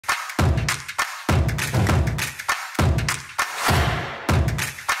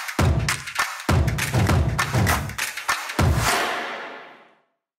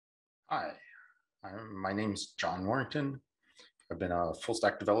My name's John Warrington. I've been a full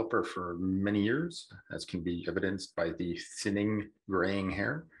stack developer for many years, as can be evidenced by the thinning, graying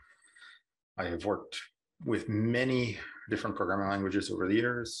hair. I have worked with many different programming languages over the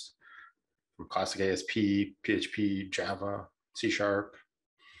years, from classic ASP, PHP, Java, C#.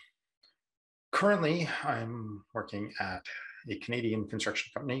 Currently, I'm working at a Canadian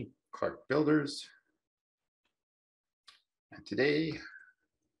construction company, Clark Builders. And today,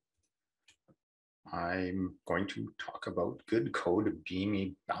 I'm going to talk about good code being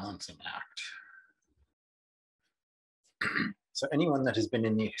a balancing act. So anyone that has been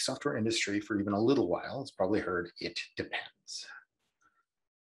in the software industry for even a little while has probably heard "it depends,"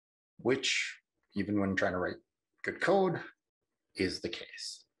 which, even when trying to write good code, is the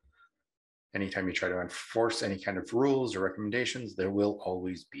case. Anytime you try to enforce any kind of rules or recommendations, there will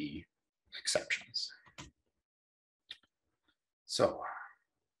always be exceptions. So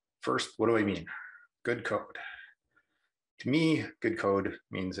first, what do I mean? Good code. To me, good code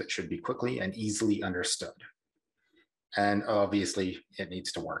means it should be quickly and easily understood. And obviously, it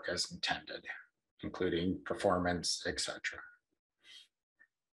needs to work as intended, including performance, etc.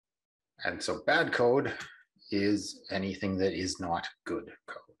 And so bad code is anything that is not good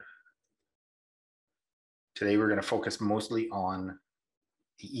code. Today, we're going to focus mostly on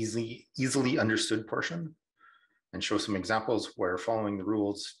the easily understood portion and show some examples where following the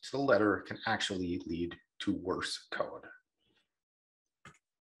rules to the letter can actually lead to worse code.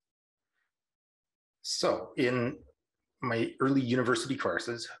 So in my early university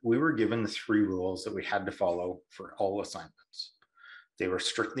courses, we were given 3 rules that we had to follow for all assignments. They were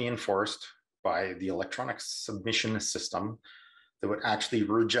strictly enforced by the electronic submission system that would actually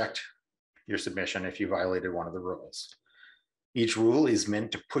reject your submission if you violated one of the rules. Each rule is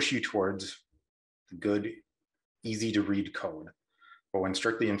meant to push you towards the good, easy to read code, but when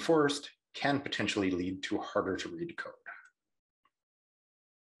strictly enforced, can potentially lead to harder to read code.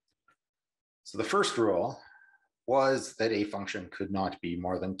 So the first rule was that a function could not be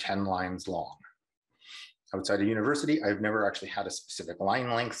more than 10 lines long. Outside of university, I've never actually had a specific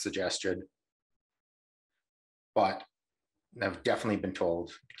line length suggested, but I've definitely been told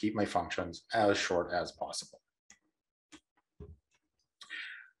to keep my functions as short as possible.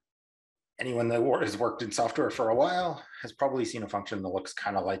 Anyone that has worked in software for a while has probably seen a function that looks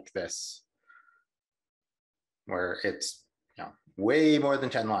kind of like this, where it's way more than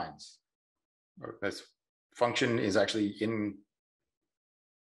 10 lines. This function is actually in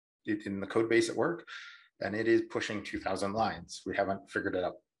the code base at work, and it is pushing 2,000 lines. We haven't figured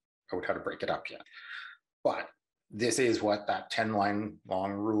out how to break it up yet. But this is what that 10-line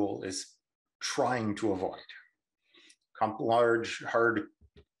long rule is trying to avoid. Large, hard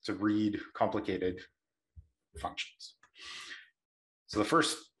to read, complicated functions. So the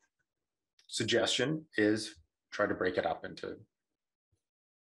first suggestion is try to break it up into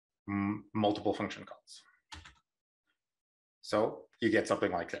multiple function calls. So you get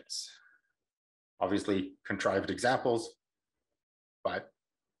something like this. Obviously contrived examples, but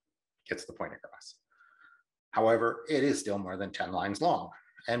gets the point across. However, it is still more than 10 lines long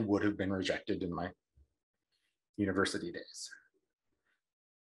and would have been rejected in my university days.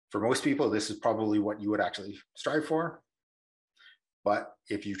 For most people, this is probably what you would actually strive for. But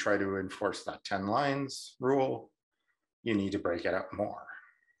if you try to enforce that 10 lines rule, you need to break it up more.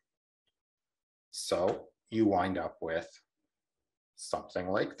 So you wind up with something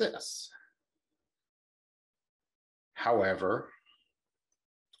like this. However,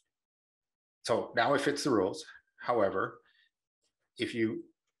 so now it fits the rules. However, if you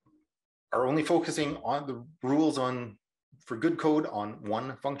are only focusing on the rules for good code on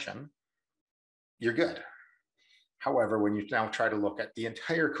one function, you're good. However, when you now try to look at the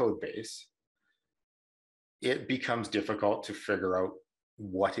entire code base, it becomes difficult to figure out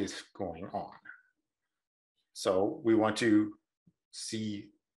what is going on. So we want to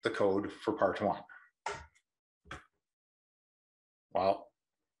see the code for part 1. Well,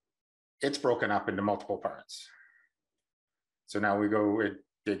 it's broken up into multiple parts. So now we go and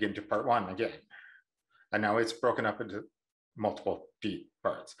dig into part 1 again. And now it's broken up into multiple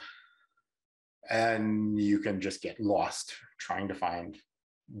parts. And you can just get lost trying to find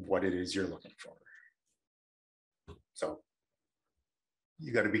what it is you're looking for. So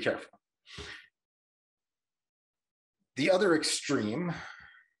you got to be careful. The other extreme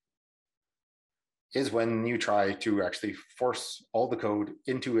is when you try to actually force all the code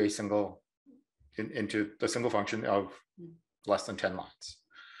into the single function of less than 10 lines,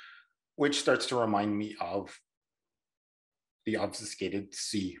 which starts to remind me of the obfuscated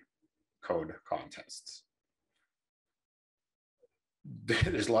C code contests.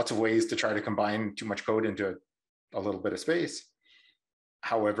 there's lots of ways to try to combine too much code into a little bit of space.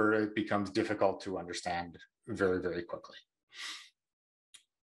 However, it becomes difficult to understand very, very quickly.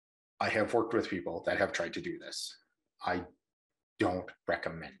 I have worked with people that have tried to do this. I don't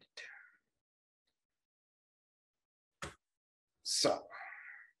recommend it. So,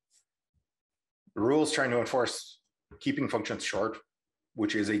 the rules trying to enforce keeping functions short,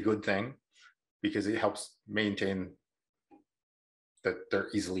 which is a good thing because it helps maintain that they're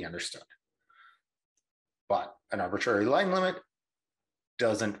easily understood. But an arbitrary line limit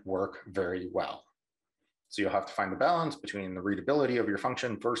doesn't work very well. So you'll have to find the balance between the readability of your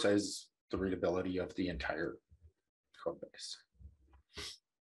function versus the readability of the entire code base.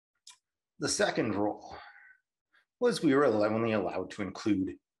 The second rule was we were only allowed to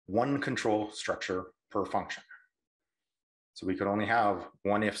include one control structure per function. So we could only have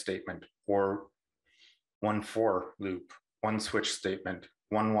one if statement or one for loop, one switch statement,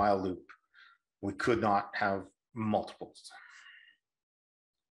 one while loop. We could not have multiples.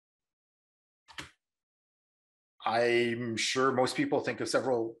 I'm sure most people think of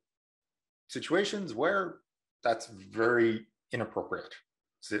several situations where that's very inappropriate.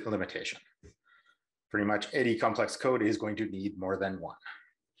 It's a limitation. Pretty much any complex code is going to need more than one.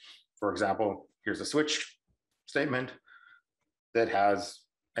 For example, here's a switch statement that has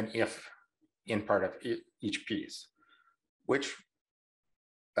an if in part of each piece, which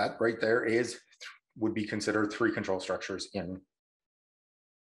that right there would be considered three control structures in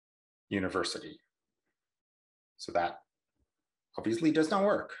university. So that obviously does not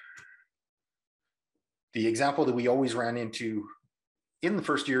work. The example that we always ran into in the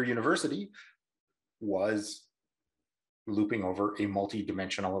first year university was looping over a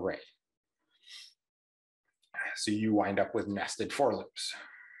multi-dimensional array. So you wind up with nested for loops.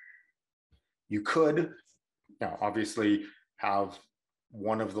 You could, obviously have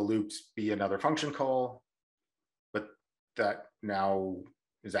one of the loops be another function call, but that now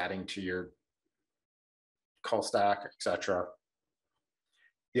is adding to your call stack, etc.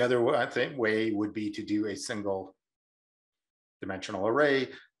 The other way would be to do a single dimensional array,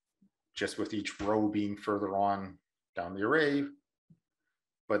 just with each row being further on down the array.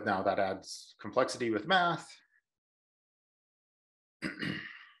 But now that adds complexity with math.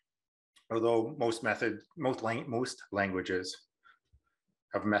 Although most languages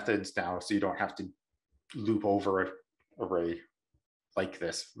have methods now, so you don't have to loop over an array like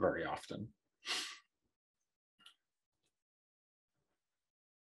this very often.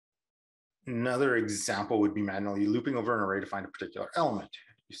 Another example would be manually looping over an array to find a particular element.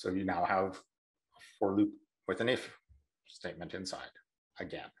 So you now have a for loop with an if statement inside.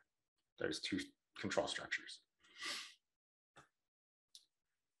 Again, there's two control structures.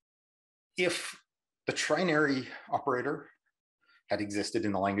 If the trinary operator had existed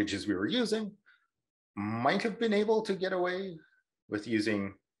in the languages we were using, might have been able to get away with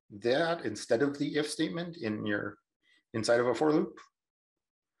using that instead of the if statement inside of a for loop.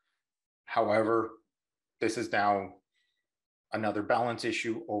 However, this is now another balance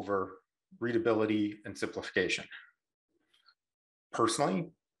issue over readability and simplification.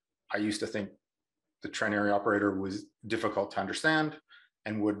 Personally, I used to think the trinary operator was difficult to understand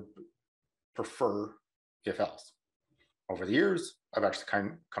and would prefer if else. Over the years, I've actually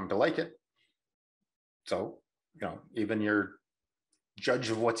come to like it. So, even your judge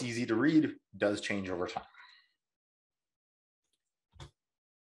of what's easy to read does change over time.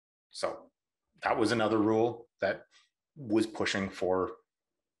 So that was another rule that was pushing for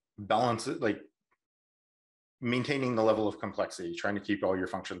balance, like maintaining the level of complexity, trying to keep all your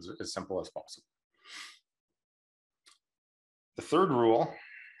functions as simple as possible. The third rule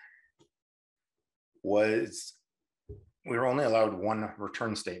was we were only allowed one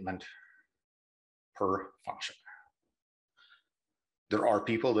return statement per function. There are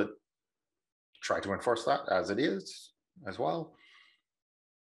people that try to enforce that as it is as well.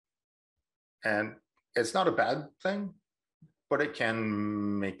 And it's not a bad thing, but it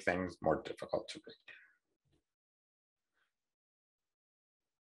can make things more difficult to read.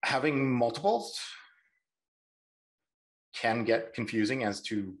 Having multiples can get confusing as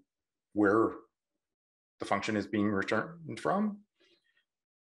to where the function is being returned from.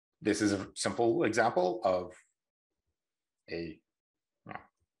 This is a simple example of a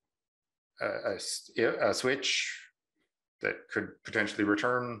switch that could potentially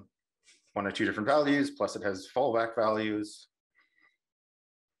return one or two different values, plus it has fallback values.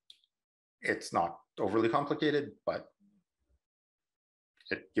 It's not overly complicated, but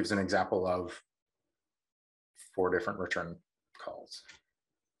it gives an example of 4 different return calls.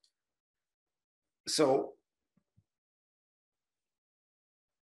 So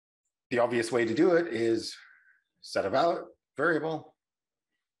The obvious way to do it is set a variable.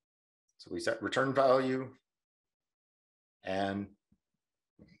 So we set return value and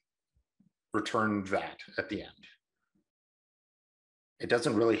return that at the end. It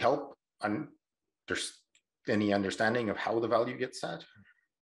doesn't really help there's any understanding of how the value gets set,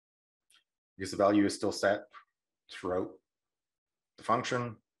 because the value is still set throughout the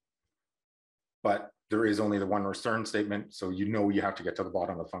function, but there is only the one return statement, so you know you have to get to the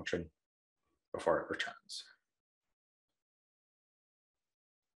bottom of the function before it returns.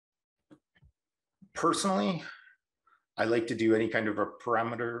 Personally, I like to do any kind of a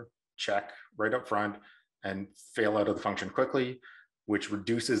parameter check right up front and fail out of the function quickly, which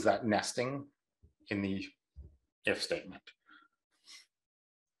reduces that nesting in the if statement,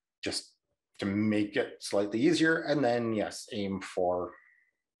 just to make it slightly easier. And then, yes, aim for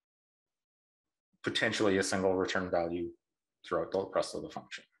potentially a single return value throughout the rest of the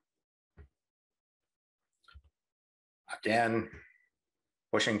function. Again,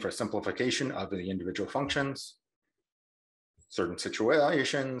 pushing for simplification of the individual functions. Certain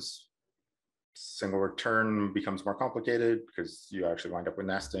situations, single return becomes more complicated because you actually wind up with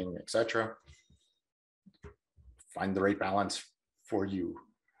nesting, etc. Find the right balance for you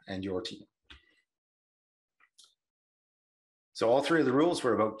and your team. So all three of the rules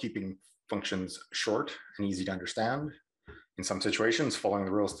were about keeping functions short and easy to understand. In some situations, following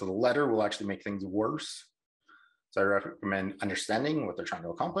the rules to the letter will actually make things worse. So I recommend understanding what they're trying to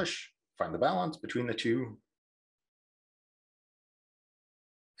accomplish, find the balance between the two,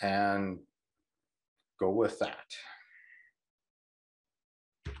 and go with that.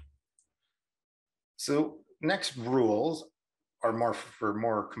 So next rules are more for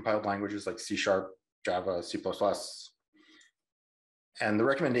more compiled languages like C#, Java, C++. And the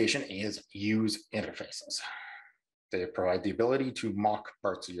recommendation is use interfaces. They provide the ability to mock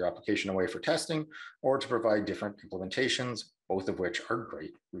parts of your application away for testing or to provide different implementations, both of which are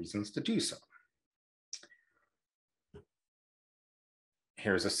great reasons to do so.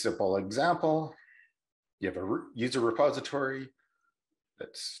 Here's a simple example. You have a user repository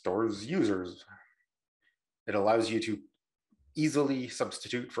that stores users. It allows you to easily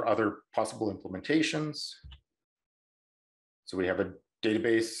substitute for other possible implementations. So we have a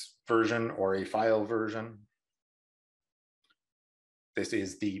database version or a file version. This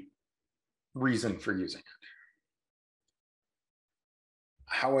is the reason for using it.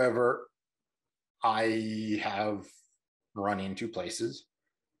 However, I have run into places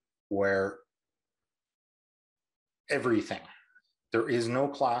where there is no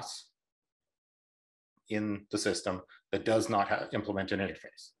class in the system that does not implement an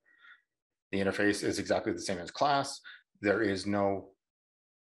interface. The interface is exactly the same as class. There is no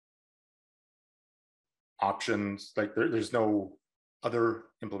options, like there's no other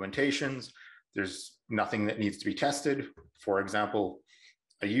implementations. There's nothing that needs to be tested. For example,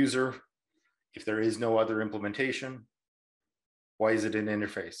 a user, if there is no other implementation, why is it an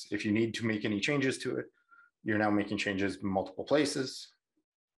interface? If you need to make any changes to it, you're now making changes in multiple places,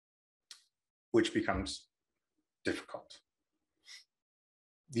 which becomes difficult.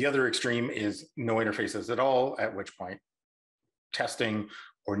 The other extreme is no interfaces at all, at which point testing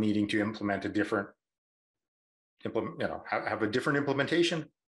or needing to implement a different, have a different implementation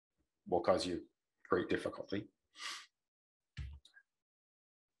will cause you great difficulty.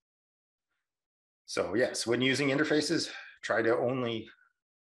 So yes, when using interfaces, try to only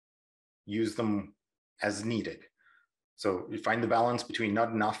use them as needed. So you find the balance between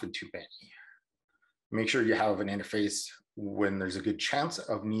not enough and too many. Make sure you have an interface when there's a good chance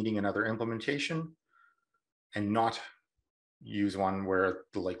of needing another implementation, and not use one where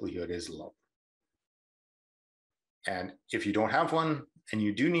the likelihood is low. And if you don't have one and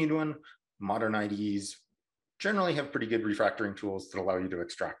you do need one, modern IDEs generally have pretty good refactoring tools that allow you to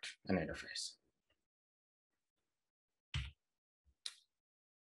extract an interface.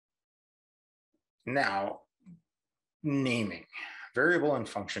 Now, naming, variable and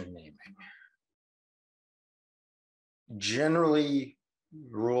function naming. Generally,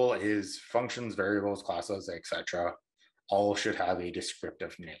 rule is functions, variables, classes, etc. all should have a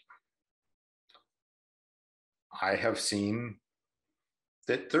descriptive name. I have seen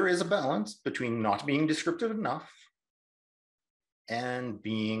that there is a balance between not being descriptive enough and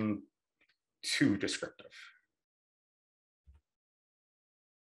being too descriptive.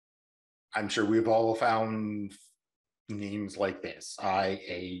 I'm sure we've all found names like this,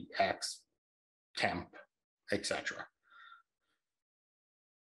 IAX, temp, etc.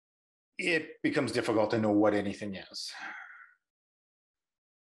 It becomes difficult to know what anything is.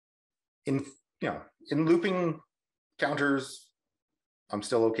 In looping counters, I'm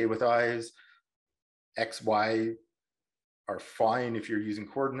still okay with eyes. X, Y are fine if you're using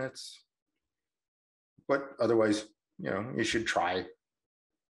coordinates. But otherwise, you should try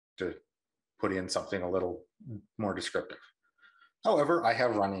to put in something a little more descriptive. However, I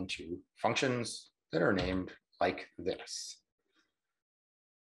have run into functions that are named like this.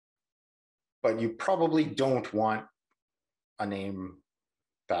 But you probably don't want a name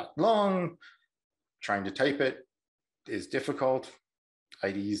that long. Trying to type it is difficult.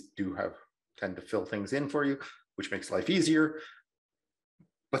 IDs tend to fill things in for you, which makes life easier.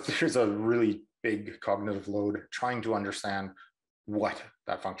 But there's a really big cognitive load trying to understand what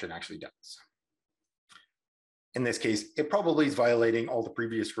that function actually does. In this case, it probably is violating all the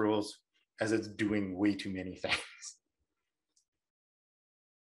previous rules as it's doing way too many things.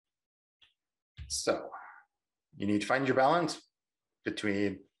 So you need to find your balance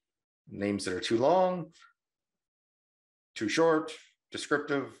between names that are too long, too short,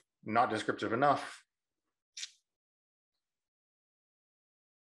 descriptive, not descriptive enough.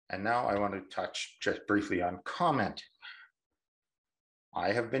 And now I want to touch just briefly on commenting.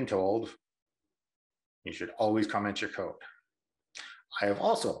 I have been told you should always comment your code. I have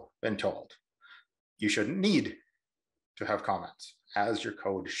also been told you shouldn't need to have comments, as your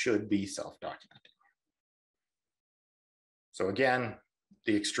code should be self-documenting. So again,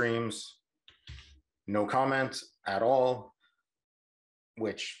 the extremes, no comments at all,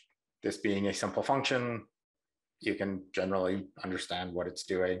 which, this being a simple function, you can generally understand what it's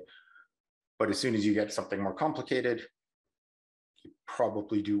doing. But as soon as you get something more complicated, you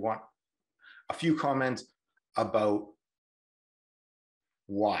probably do want a few comments about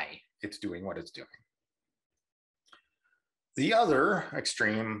why it's doing what it's doing. The other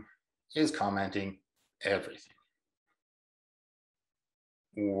extreme is commenting everything.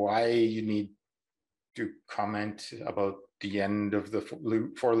 Why you need to comment about the end of the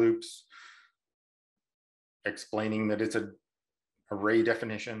for loops, explaining that it's an array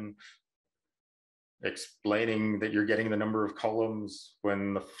definition, explaining that you're getting the number of columns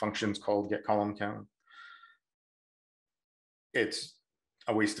when the function's called get column count. It's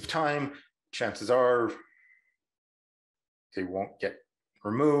a waste of time. Chances are they won't get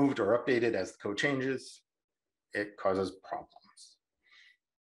removed or updated as the code changes. It causes problems.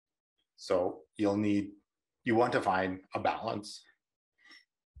 So you want to find a balance.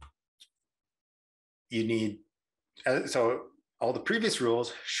 So all the previous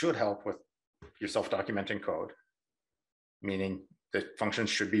rules should help with your self-documenting code, meaning that functions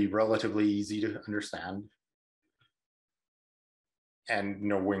should be relatively easy to understand and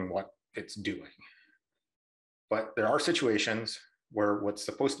knowing what it's doing. But there are situations where what's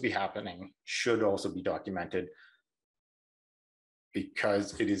supposed to be happening should also be documented,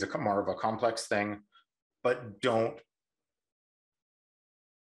 because it is more of a complex thing. But don't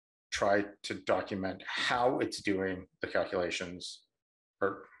try to document how it's doing the calculations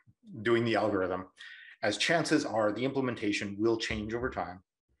or doing the algorithm, as chances are the implementation will change over time,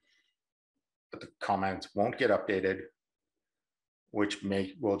 but the comments won't get updated, which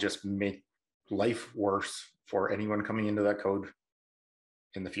will just make life worse for anyone coming into that code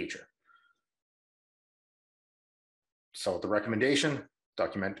in the future. So the recommendation,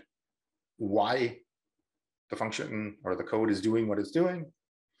 document why the function or the code is doing what it's doing,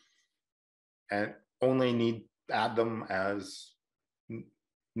 and only add them as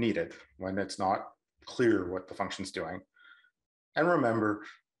needed when it's not clear what the function's doing. And remember,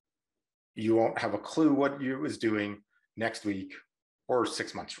 you won't have a clue what you is doing next week or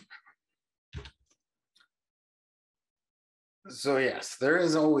 6 months from now. So yes, there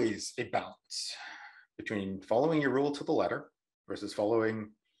is always a balance between following your rule to the letter versus following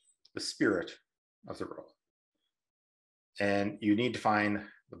the spirit of the rule. And you need to find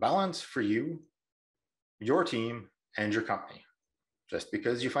the balance for you, your team, and your company. Just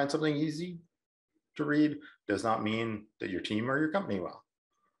because you find something easy to read does not mean that your team or your company will.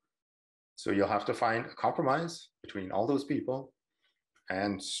 So you'll have to find a compromise between all those people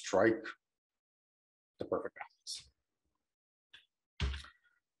and strike the perfect balance.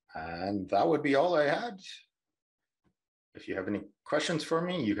 And that would be all I had. If you have any questions for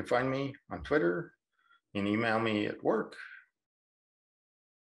me, you can find me on Twitter. You can email me at work.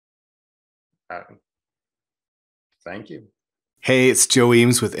 Thank you. Hey, it's Joe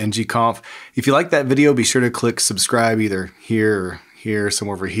Eames with ng-conf. If you like that video, be sure to click subscribe either here or here,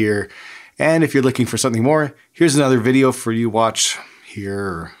 somewhere over here. And if you're looking for something more, here's another video for you to watch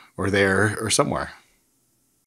here or there or somewhere.